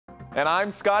And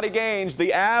I'm Scotty Gange.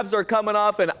 The Avs are coming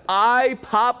off an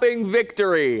eye-popping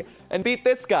victory. And beat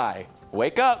this guy.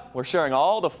 Wake up. We're sharing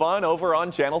all the fun over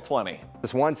on Channel 20.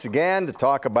 Just once again to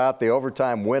talk about the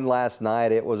overtime win last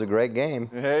night. It was a great game.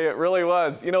 Hey, it really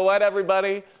was. You know what,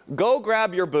 everybody? Go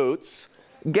grab your boots,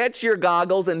 get your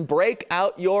goggles, and break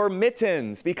out your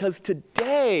mittens, because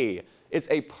today is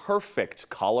a perfect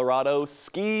Colorado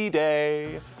ski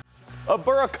day. A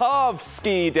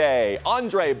Burakovsky day.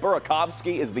 Andre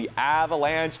Burakovsky is the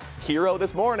Avalanche hero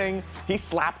this morning. He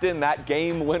slapped in that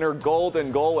game-winner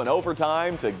golden goal in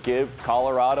overtime to give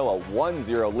Colorado a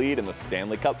 1-0 lead in the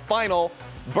Stanley Cup final.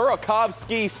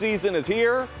 Burakovsky season is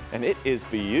here, and it is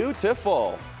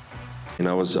beautiful. And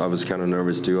I was kind of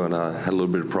nervous too, and I had a little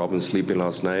bit of problems sleeping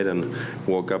last night, and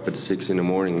woke up at 6 in the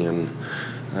morning and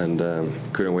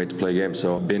couldn't wait to play a game.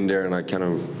 So I've been there, and I kind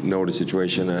of know the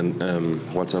situation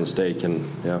and what's on stake, and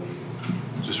yeah.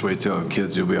 Just wait till you have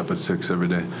kids, you'll be up at 6 every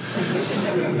day.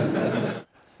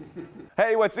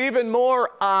 Hey, what's even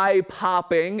more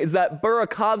eye-popping is that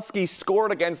Burakovsky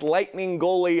scored against Lightning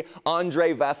goalie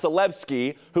Andrei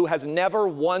Vasilevsky, who has never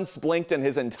once blinked in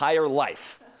his entire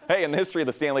life. Hey, in the history of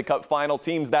the Stanley Cup final,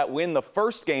 teams that win the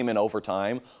first game in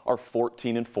overtime are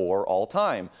 14-4 all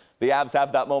time. The Avs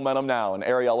have that momentum now, and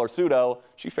Ariel Orsudo,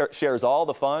 she shares all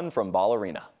the fun from Ball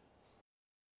Arena.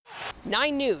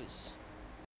 9 News.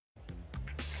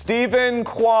 Stephen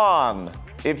Kwan.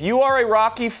 If you are a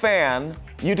Rocky fan,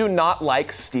 you do not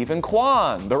like Stephen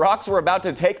Kwan. The Rocks were about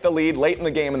to take the lead late in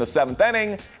the game in the 7th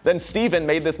inning. Then Stephen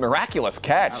made this miraculous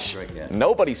catch.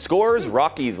 Nobody scores.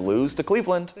 Rockies lose to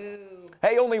Cleveland.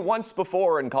 Hey, only once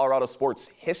before in Colorado sports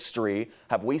history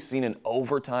have we seen an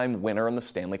overtime winner in the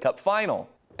Stanley Cup final.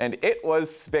 And it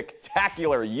was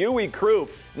spectacular. Yui Krupp,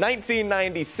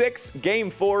 1996,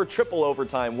 Game 4, triple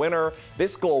overtime winner.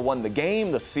 This goal won the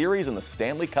game, the series, and the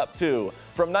Stanley Cup too.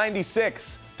 From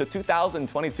 96 to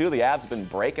 2022, the Avs have been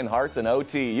breaking hearts in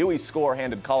OT. Yui's score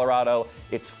handed Colorado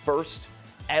its first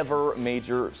ever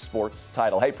major sports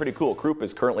title. Hey, pretty cool. Krupp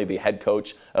is currently the head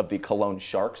coach of the Cologne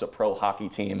Sharks, a pro hockey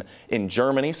team in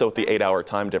Germany. So with the 8-hour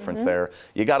time difference there,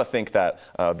 you got to think that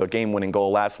the game-winning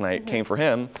goal last night came for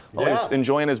him while he's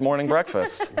enjoying his morning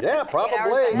breakfast. Yeah,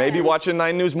 probably. Maybe watching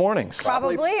 9 News Mornings.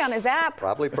 Probably on his app.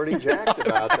 Probably pretty jacked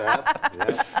about that.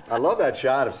 Yeah. I love that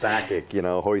shot of Sakic, you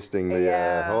know, hoisting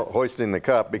the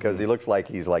cup, because he looks like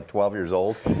he's like 12 years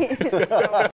old.